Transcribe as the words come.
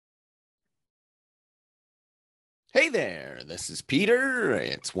Hey there, this is Peter.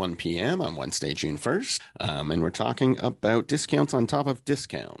 It's 1 p.m. on Wednesday, June 1st, and we're talking about discounts on top of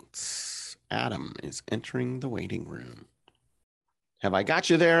discounts. Adam is entering the waiting room. Have I got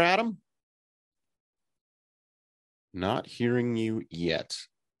you there, Adam? Not hearing you yet.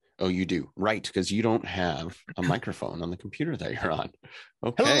 Oh, you do. Right, because you don't have a microphone on the computer that you're on.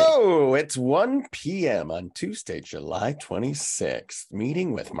 Okay. Hello, it's 1 p.m. on Tuesday, July 26th.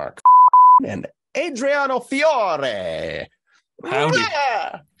 Meeting with Mark and Adriano Fiore. Howdy.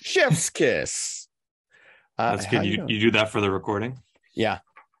 Chef's kiss. That's How good. you You doing? do that for the recording? Yeah.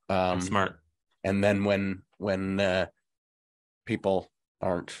 That's Um, smart. and then when people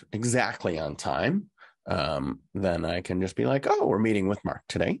aren't exactly on time, then I can just be like, "Oh, we're meeting with Mark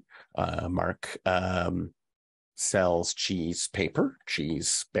today." Mark sells cheese paper,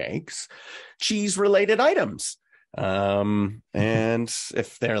 cheese bags, cheese related items. And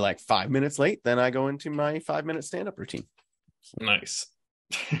if they're like 5 minutes late, then I go into my 5 minute stand up routine. Nice.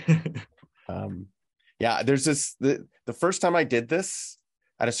 Um, yeah, there's the first time I did this,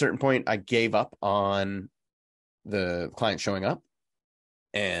 at a certain point, I gave up on the client showing up.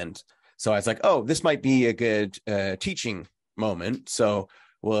 And so I was like, oh, this might be a good teaching moment. So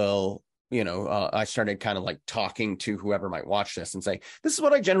I started kind of like talking to whoever might watch this and say, this is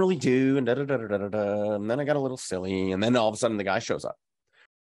what I generally do. And da da da da da da. And then I got a little silly. And then all of a sudden the guy shows up.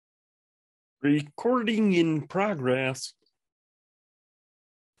 Recording in progress.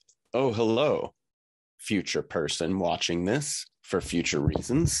 Oh, hello, future person watching this for future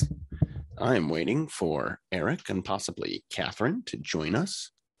reasons. I'm waiting for Eric and possibly Catherine to join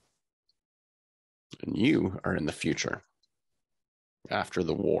us. And you are in the future. After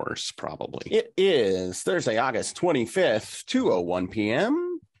the wars, probably. It is Thursday, August 25th, 2:01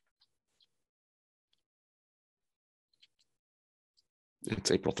 p.m. It's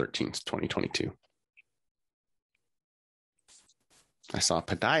April 13th, 2022. I saw a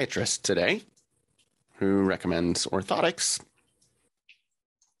podiatrist today who recommends orthotics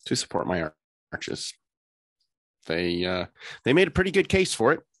to support my arches. They made a pretty good case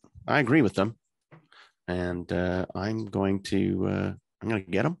for it. I agree with them, and I'm going to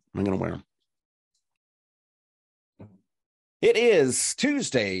get them. I'm going to wear them. It is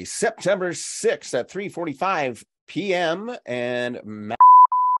Tuesday, September 6th at 3:45 p.m. and Matt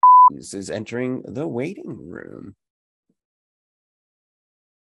is entering the waiting room.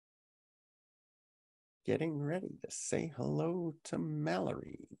 Getting ready to say hello to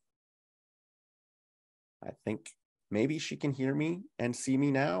Mallory. I think maybe she can hear me and see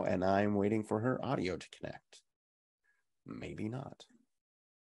me now, and I'm waiting for her audio to connect. Maybe not.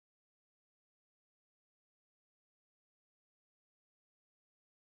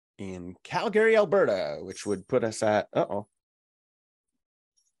 In Calgary, Alberta, which would put us at, what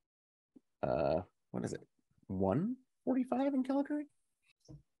is it? 1:45 in Calgary?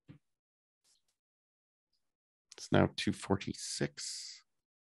 It's now 2:46.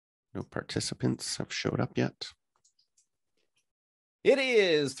 No participants have showed up yet. It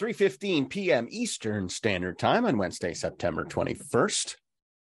is 3:15 p.m. Eastern Standard Time on Wednesday, September 21st.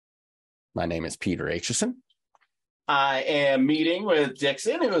 My name is Peter Aitchison. I am meeting with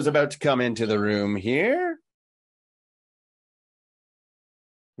Dixon, who is about to come into the room here.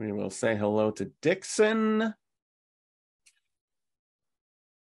 We will say hello to Dixon.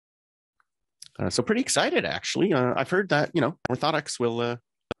 So pretty excited, actually. I've heard that, orthotics will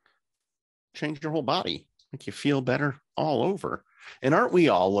change your whole body, make you feel better all over. And aren't we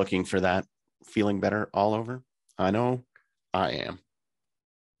all looking for that, feeling better all over? I know I am.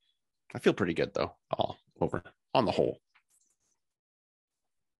 I feel pretty good, though, all over, on the whole.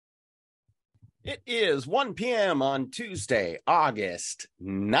 It is 1 p.m. on Tuesday, August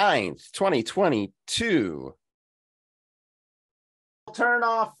 9th, 2022. Turn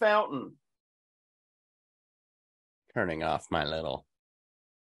off fountain. Turning off my little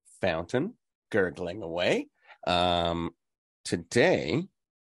fountain, gurgling away. Today,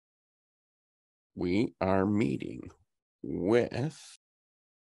 we are meeting with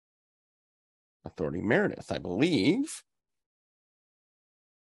Authority Meredith, I believe,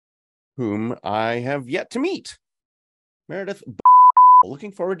 whom I have yet to meet. Meredith,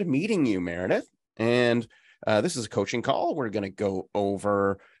 looking forward to meeting you, Meredith. And this is a coaching call. We're going to go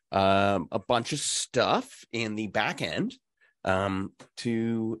over a bunch of stuff in the back end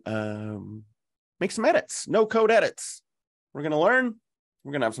to make some edits, no code edits. We're going to learn.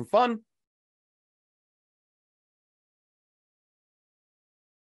 We're going to have some fun.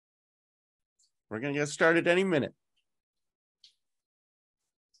 We're going to get started any minute.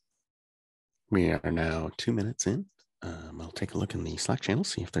 We are now 2 minutes in. I'll take a look in the Slack channel,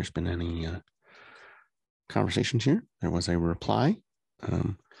 see if there's been any conversations here. There was a reply.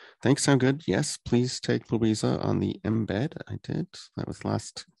 Thanks, sound good. Yes, please take Louisa on the embed. I did. That was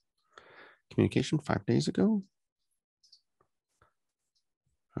last communication 5 days ago.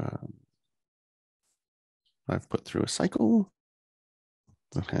 I've put through a cycle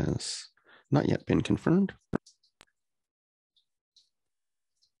that has not yet been confirmed.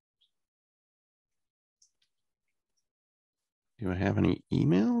 Do I have any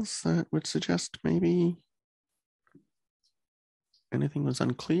emails that would suggest maybe anything was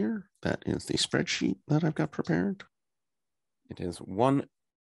unclear? That is the spreadsheet that I've got prepared. It is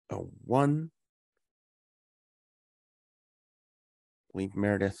 101. I believe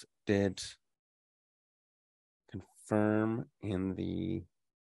Meredith did confirm in the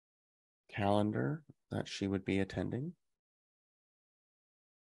calendar that she would be attending.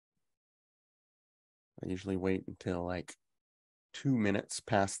 I usually wait until like 2 minutes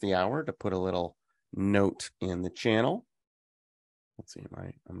past the hour to put a little note in the channel. Let's see,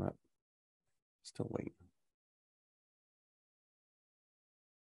 I'm not still waiting.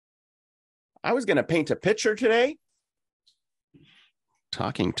 I was going to paint a picture today.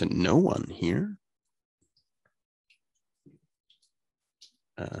 Talking to no one here.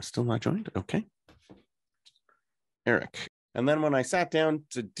 Still not joined? Okay. Eric. And then when I sat down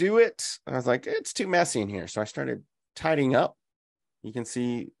to do it, I was like, it's too messy in here. So I started tidying up. You can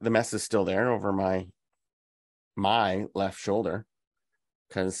see the mess is still there over my left shoulder,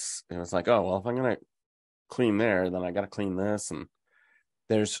 because it was like, oh, well, if I'm going to clean there, then I got to clean this. And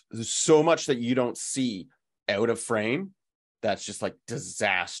there's so much that you don't see out of frame. That's just like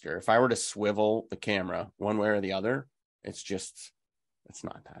disaster. If I were to swivel the camera one way or the other, it's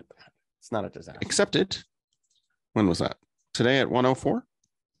not that bad. It's not a disaster. Accepted. When was that? Today at 1:04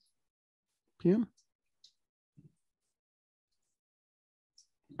 p.m.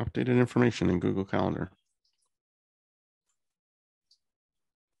 Updated information in Google Calendar.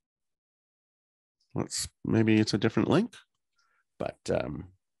 Maybe it's a different link, but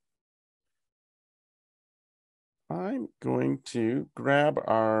I'm going to grab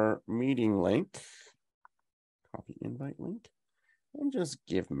our meeting link, copy invite link, and just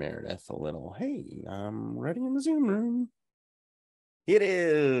give Meredith a little, hey, I'm ready in the Zoom room. It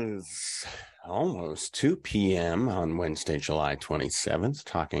is almost 2 p.m. on Wednesday, July 27th,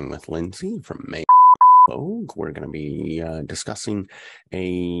 talking with Lindsay from May. We're going to be discussing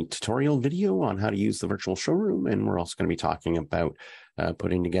a tutorial video on how to use the virtual showroom, and we're also going to be talking about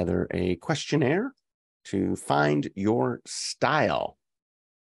putting together a questionnaire to find your style,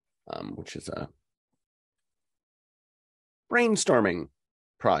 which is a brainstorming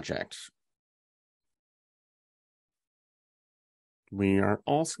project. We are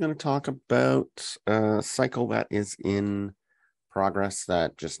also going to talk about a cycle that is in progress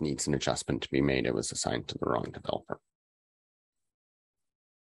that just needs an adjustment to be made. It was assigned to the wrong developer.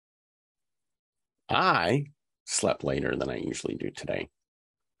 I slept later than I usually do today.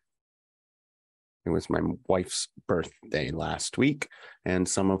 It was my wife's birthday last week, and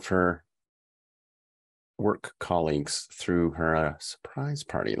some of her work colleagues threw her a surprise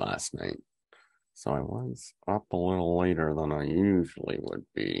party last night. So I was up a little later than I usually would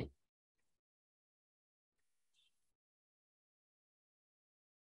be.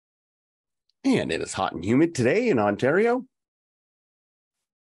 And it is hot and humid today in Ontario.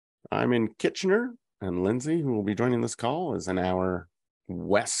 I'm in Kitchener, and Lindsay, who will be joining this call, is an hour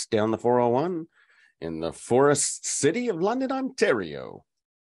west down the 401 in the forest city of London, Ontario,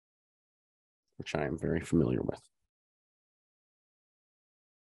 which I am very familiar with.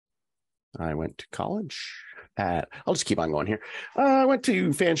 I went to college I'll just keep on going here. I went to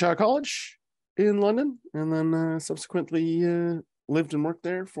Fanshawe College in London, and then subsequently lived and worked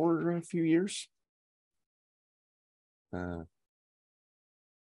there for a few years. I've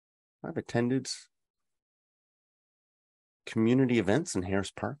attended community events in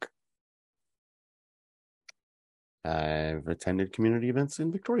Harris Park. I've attended community events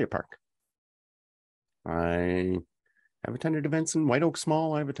in Victoria Park. I have attended events in White Oaks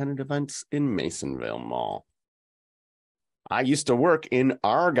Mall. I've attended events in Masonville Mall. I used to work in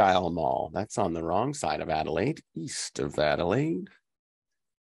Argyle Mall. That's on the wrong side of Adelaide, east of Adelaide.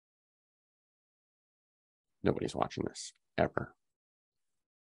 Nobody's watching this, ever.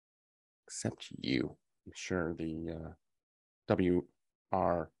 Except you. I'm sure the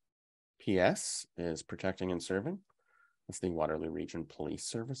WRPS is protecting and serving. That's the Waterloo Region Police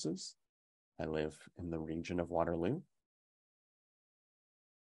Services. I live in the region of Waterloo.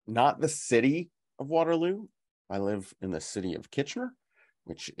 Not the city of Waterloo. I live in the city of Kitchener,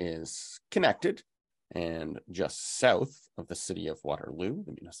 which is connected and just south of the city of Waterloo,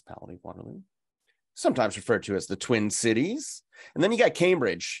 the municipality of Waterloo. sometimes referred to as the Twin Cities. And then you got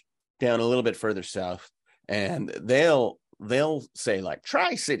Cambridge down a little bit further south, and they'll say like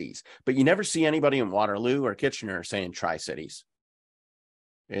Tri-Cities, but you never see anybody in Waterloo or Kitchener saying Tri-Cities.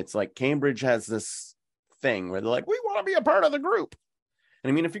 It's like Cambridge has this thing where they're like, we want to be a part of the group.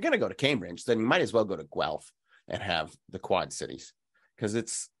 And I mean, if you're going to go to Cambridge, then you might as well go to Guelph and have the Quad Cities, because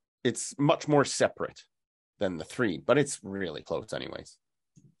it's much more separate than the three, but it's really close anyways.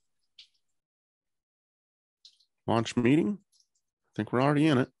 Launch meeting. I think we're already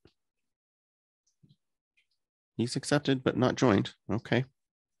in it. He's accepted, but not joined. Okay.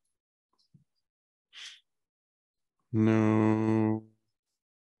 No.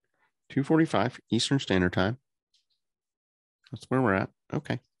 2:45 Eastern Standard Time. That's where we're at.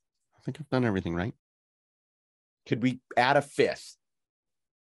 Okay. I think I've done everything right. Could we add a fifth?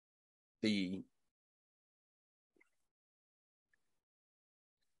 The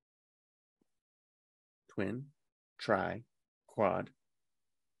twin, tri, quad.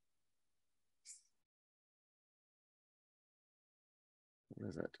 What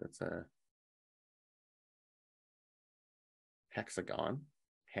is it? It's a hexagon.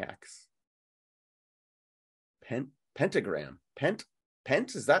 Hex. Pentagram. Pent,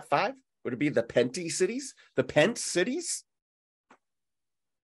 is that 5? Would it be the Penty cities? The Pent cities?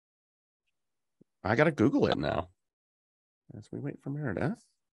 I gotta Google it now as we wait for Meredith.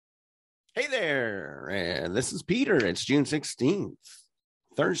 Hey there, and this is Peter. It's June 16th,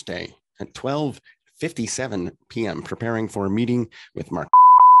 Thursday at 12:57 p.m. preparing for a meeting with Mark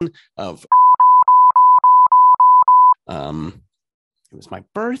of it was my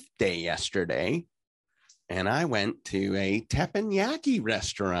birthday yesterday, and I went to a teppanyaki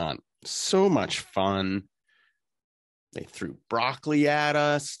restaurant. So much fun. They threw broccoli at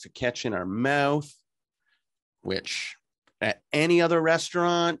us to catch in our mouth, which at any other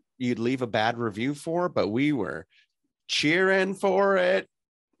restaurant you'd leave a bad review for, but we were cheering for it.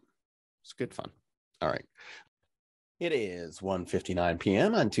 It's good fun. All right. It is 1:59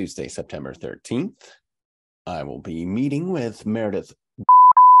 p.m. on Tuesday, September 13th. I will be meeting with Meredith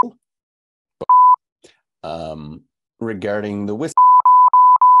regarding the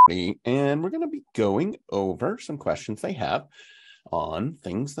whiskey, and we're going to be going over some questions they have on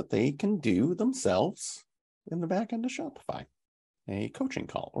things that they can do themselves in the back end of Shopify, a coaching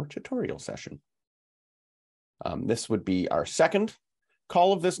call or tutorial session. This would be our second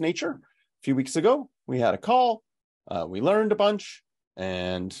call of this nature. A few weeks ago, we had a call. We learned a bunch,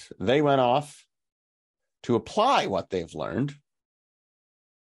 and they went off to apply what they've learned.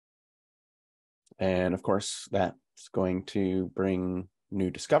 And of course, that's going to bring new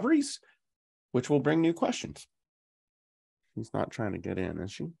discoveries, which will bring new questions. She's not trying to get in,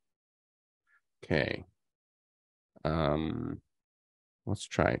 is she? Okay. Let's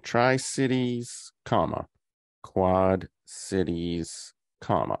try Tri-Cities, comma, Quad Cities,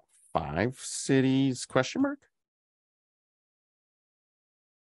 comma, 5 cities, question mark?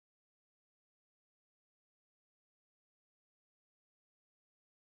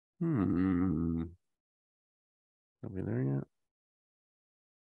 Are we there yet?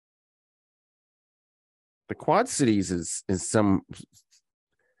 The Quad Cities is some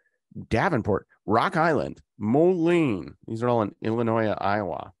Davenport, Rock Island, Moline. These are all in Illinois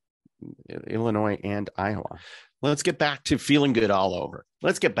and Iowa. Let's get back to feeling good all over.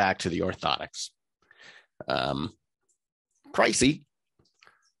 Let's get back to the orthotics. Pricey.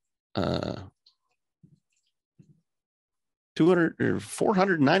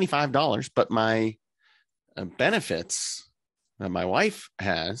 $495, but my benefits that my wife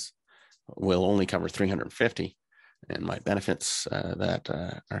has will only cover $350, and my benefits that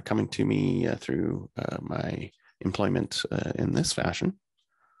are coming to me through my employment in this fashion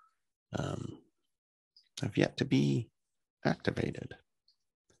have yet to be activated.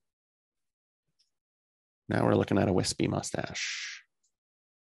 Now we're looking at a wispy mustache.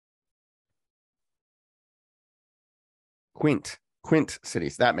 Quint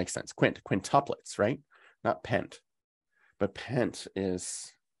cities. That makes sense. Quintuplets, right? Not pent. But pent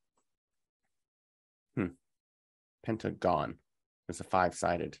is pentagon. It's a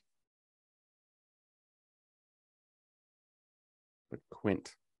 5-sided. But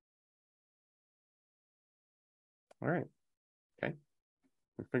quint. All right. Okay.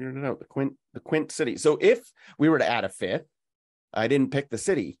 We figured it out. The quint city. So if we were to add a 5th, I didn't pick the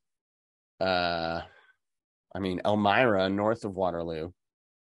city. I mean, Elmira, north of Waterloo,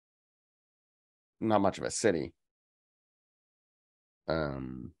 not much of a city. I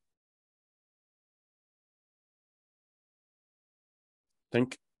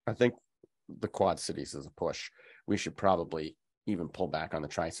think the Quad Cities is a push. We should probably even pull back on the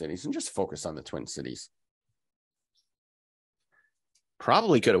Tri-Cities and just focus on the Twin Cities.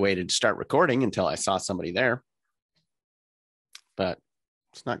 Probably could have waited to start recording until I saw somebody there, but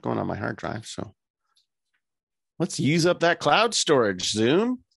it's not going on my hard drive. So let's use up that cloud storage,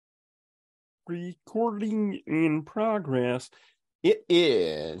 Zoom. Recording in progress. It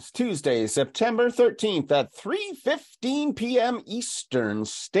is Tuesday, September 13th at 3:15 p.m. Eastern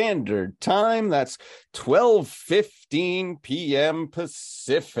Standard Time. That's 12:15 p.m.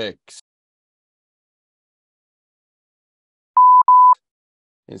 Pacific.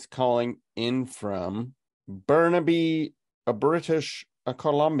 Is calling in from Burnaby, British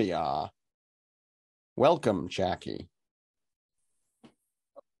Columbia. Welcome, Jackie.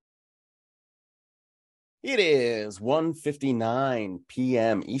 It is 1:59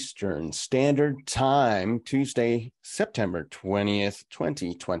 p.m. Eastern Standard Time, Tuesday, September 20th,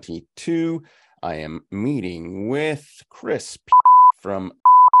 2022. I am meeting with Chris from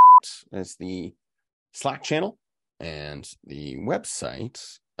as the Slack channel and the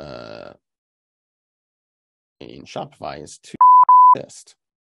website in Shopify is to list.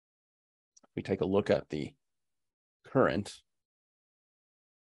 We take a look at the current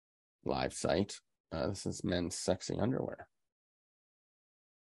live site. This is men's sexy underwear.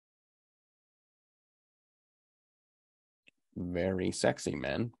 Very sexy,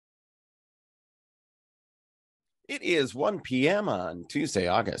 men. It is 1 p.m. on Tuesday,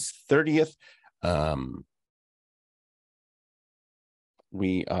 August 30th.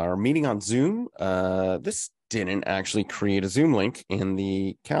 We are meeting on Zoom. This didn't actually create a Zoom link in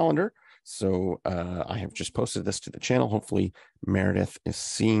the calendar, so I have just posted this to the channel. Hopefully Meredith is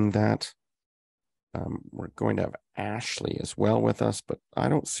seeing that. We're going to have Ashley as well with us, but I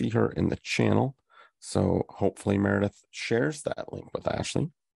don't see her in the channel. So hopefully Meredith shares that link with Ashley.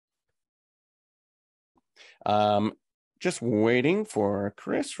 Just waiting for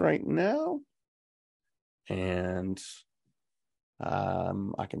Chris right now. And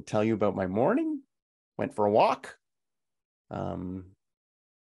I can tell you about my morning. Went for a walk.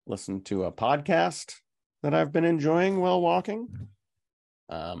 Listened to a podcast that I've been enjoying while walking.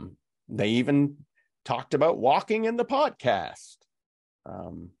 They even talked about walking in the podcast.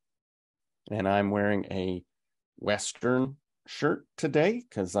 And I'm wearing a Western shirt today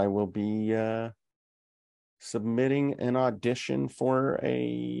because I will be submitting an audition for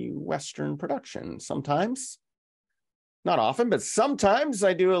a Western production. Sometimes, not often, but sometimes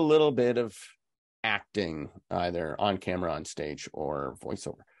I do a little bit of acting, either on camera, on stage, or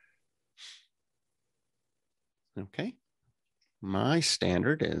voiceover. Okay. My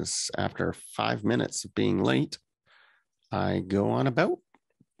standard is after 5 minutes of being late, I go on about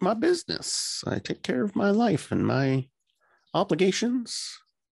my business. I take care of my life and my obligations,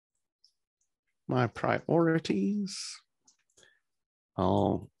 my priorities.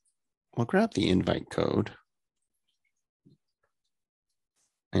 I'll grab the invite code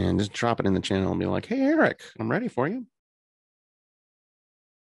and just drop it in the channel and be like, hey, Eric, I'm ready for you.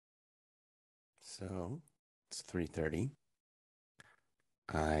 So it's 3:30.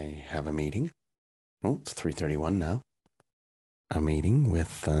 I have a meeting. Oh, it's 3:31 now. A meeting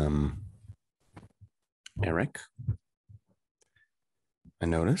with Eric. I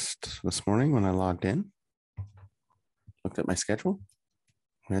noticed this morning when I logged in, looked at my schedule,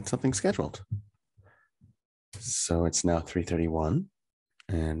 we had something scheduled. So it's now 3:31,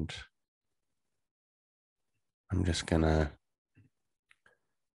 and I'm just gonna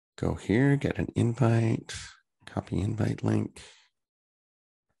go here, get an invite, copy invite link.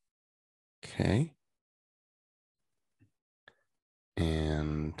 Okay.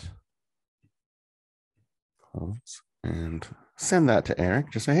 And close and send that to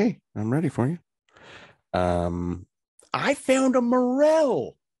Eric. Just say, hey, I'm ready for you. I found a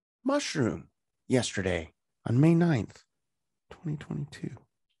morel mushroom yesterday on May 9th, 2022.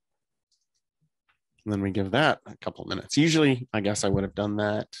 And then we give that a couple of minutes. Usually, I guess I would have done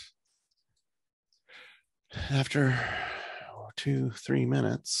that after 2-3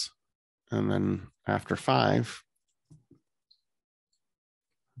 minutes. And then after 5,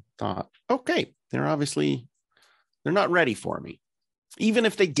 thought, okay, they're not ready for me. Even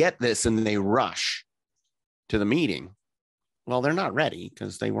if they get this and they rush to the meeting, well, they're not ready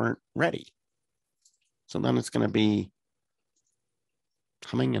because they weren't ready. So then it's going to be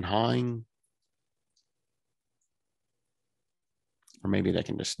humming and hawing. Or maybe they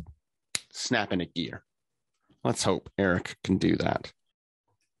can just snap into gear. Let's hope Eric can do that.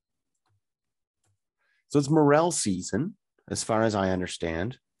 So it's morel season, as far as I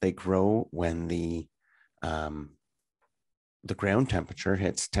understand. They grow when the ground temperature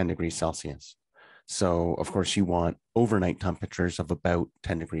hits 10 degrees Celsius. So, of course, you want overnight temperatures of about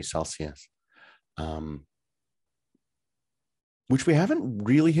 10 degrees Celsius, which we haven't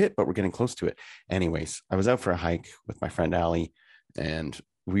really hit, but we're getting close to it. Anyways, I was out for a hike with my friend Allie, and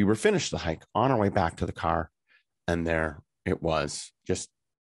we were finished the hike on our way back to the car. And there it was, just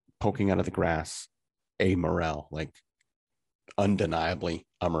poking out of the grass, a morel, like undeniably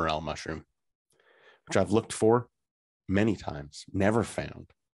a morel mushroom, which I've looked for many times, never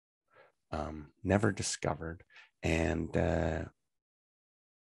found, never discovered. And,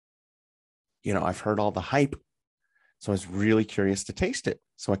 I've heard all the hype. So I was really curious to taste it.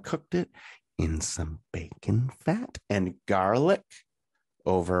 So I cooked it in some bacon fat and garlic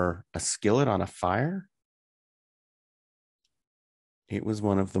over a skillet on a fire. It was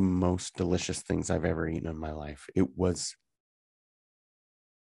one of the most delicious things I've ever eaten in my life. It was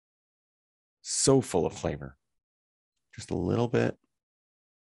so full of flavor. Just a little bit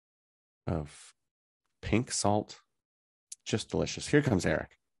of pink salt. Just delicious. Here comes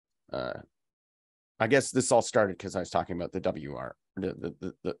Eric. I guess this all started because I was talking about the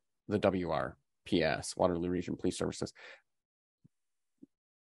WRPS, Waterloo Region Police Services.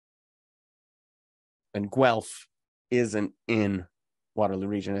 And Guelph isn't in Waterloo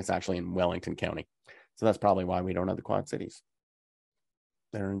Region. It's actually in Wellington County. So that's probably why we don't have the Quad Cities.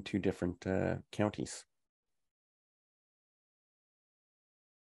 They're in two different counties.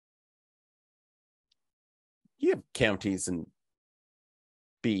 You have counties in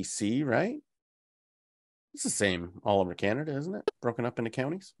BC, right? It's the same all over Canada, isn't it? Broken up into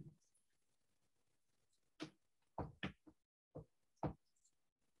counties.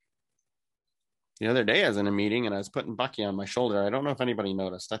 The other day I was in a meeting and I was putting Bucky on my shoulder. I don't know if anybody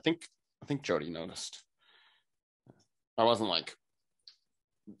noticed. I think Jody noticed. I wasn't like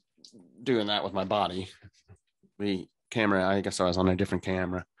doing that with my body. The camera, I guess I was on a different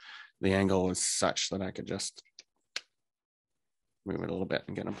camera. The angle was such that I could just move it a little bit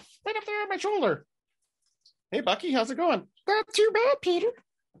and get him right up there on my shoulder. Hey, Bucky, how's it going? Not too bad, Peter.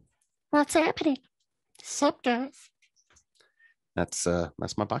 What's happening? Sup, guys? That's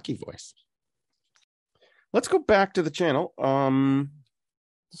my Bucky voice. Let's go back to the channel. Let's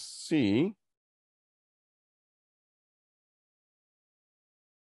see.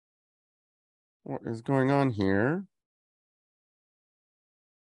 What is going on here?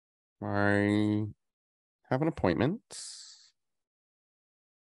 I have an appointment.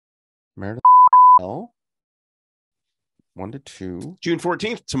 Meredith 1 to 2. June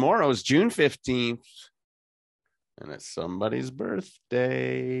 14th. Tomorrow is June 15th. And it's somebody's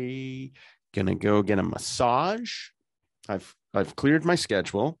birthday. Gonna go get a massage. I've cleared my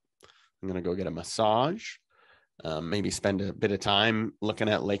schedule. I'm gonna go get a massage. Maybe spend a bit of time looking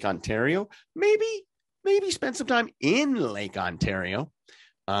at Lake Ontario. Maybe spend some time in Lake Ontario.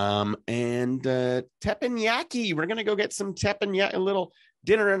 And teppanyaki. We're gonna go get some teppanyaki, a little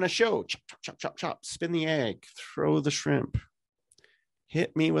dinner and a show. Chop, chop, chop, chop, chop. Spin the egg. Throw the shrimp.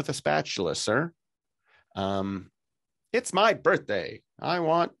 Hit me with a spatula, sir. It's my birthday. I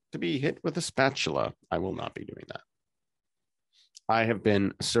want to be hit with a spatula. I will not be doing that. I have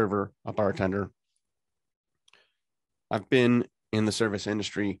been a server, a bartender. I've been in the service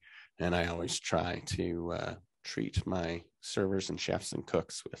industry, and I always try to treat my servers and chefs and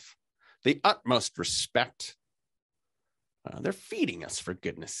cooks with the utmost respect. They're feeding us, for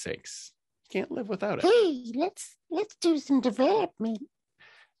goodness sakes. Can't live without it. Hey, let's do some development.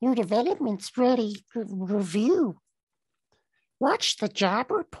 Your development's ready for review. Watch the job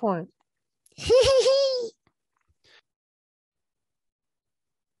report.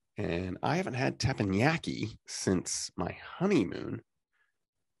 And I haven't had teppanyaki since my honeymoon,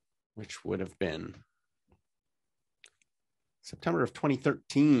 which would have been September of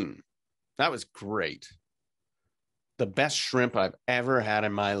 2013. That was great. The best shrimp I've ever had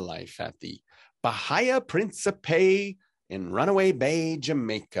in my life at the Bahia Principe in Runaway Bay,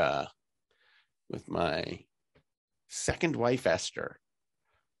 Jamaica, with my second wife, Esther.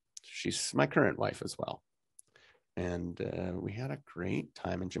 She's my current wife as well. And we had a great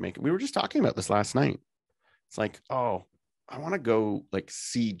time in Jamaica. We were just talking about this last night. It's like, oh, I want to go like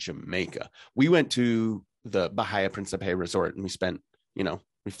see Jamaica. We went to the Bahia Principe Resort and we spent,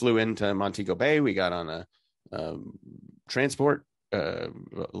 we flew into Montego Bay. We got on a transport, a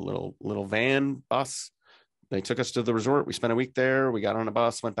little van bus. They took us to the resort. We spent a week there. We got on a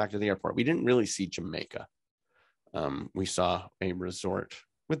bus, went back to the airport. We didn't really see Jamaica. We saw a resort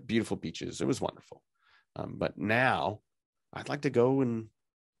with beautiful beaches. It was wonderful. But now I'd like to go and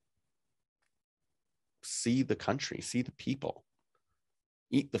see the country, see the people,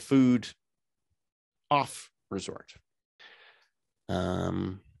 eat the food off resort.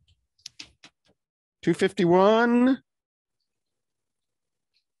 251.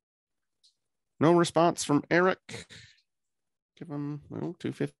 No response from Eric. Give him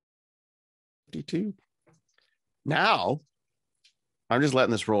 252. Now, I'm just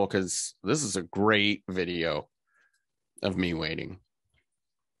letting this roll because this is a great video of me waiting.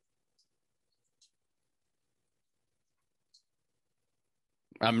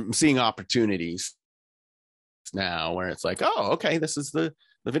 I'm seeing opportunities now where it's like, oh, okay, this is the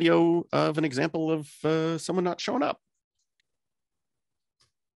video of an example of someone not showing up.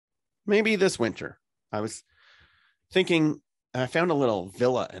 Maybe this winter. I was thinking, I found a little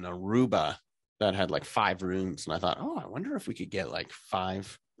villa in Aruba that had like 5 rooms, and I thought, oh, I wonder if we could get like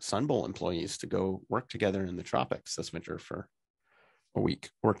 5 Sun Bowl employees to go work together in the tropics this winter for a week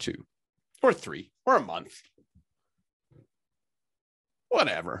or 2 or 3 or a month.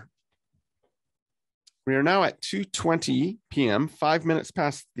 Whatever. We are now at 2:20 p.m., 5 minutes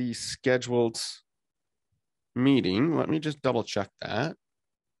past the scheduled meeting. Let me just double check that.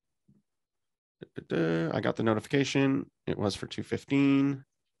 I got the notification. It was for 2:15.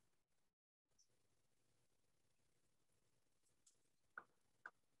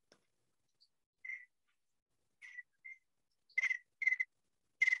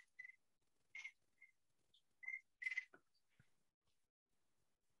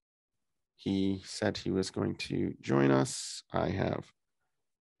 He said he was going to join us. I have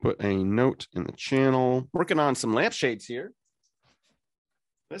put a note in the channel. Working on some lampshades here.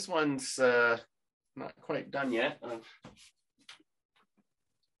 This one's not quite done yet. I'm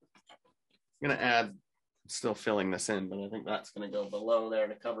going to add, still filling this in, but I think that's going to go below there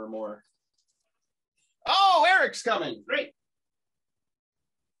to cover more. Oh, Eric's coming. Great.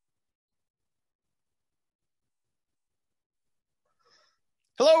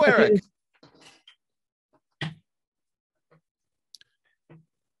 Hello, Eric.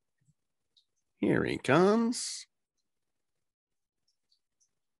 Here he comes.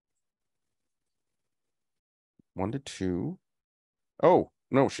 One to 2. Oh,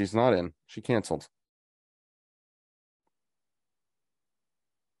 no, she's not in. She canceled.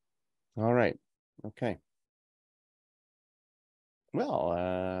 All right. Okay.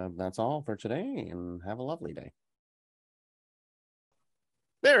 Well, that's all for today, and have a lovely day.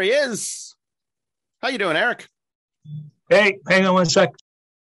 There he is. How you doing, Eric? Hey, hang on one sec.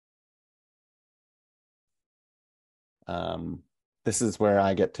 This is where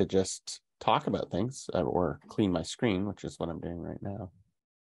I get to just talk about things or clean my screen, which is what I'm doing right now.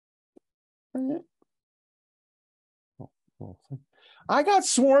 I got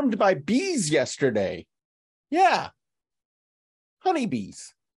swarmed by bees yesterday. Yeah.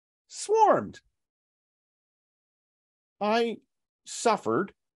 Honeybees. Swarmed. I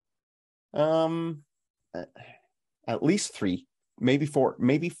suffered at least 3, maybe 4,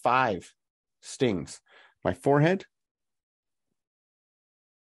 maybe 5 stings. My forehead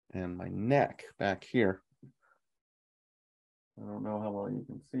and my neck back here. I don't know how well you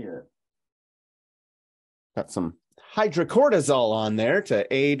can see it. Got some hydrocortisol on there to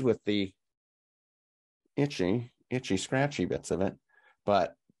aid with the itchy, scratchy bits of it.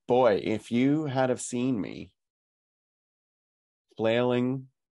 But boy, if you had have seen me flailing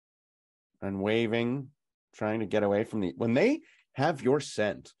and waving, trying to get away from when they have your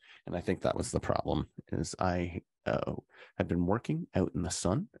scent, and I think that was the problem, is I had been working out in the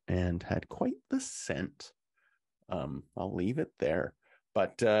sun and had quite the scent. I'll leave it there.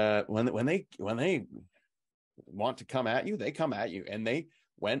 But when they want to come at you, they come at you, and they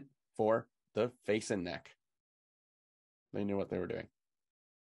went for the face and neck. They knew what they were doing.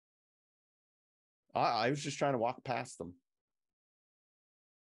 I was just trying to walk past them.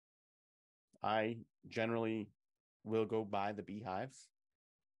 I generally will go by the beehives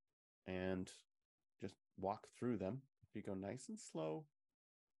and just walk through them. If you go nice and slow,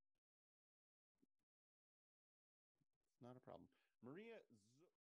 not a problem. Maria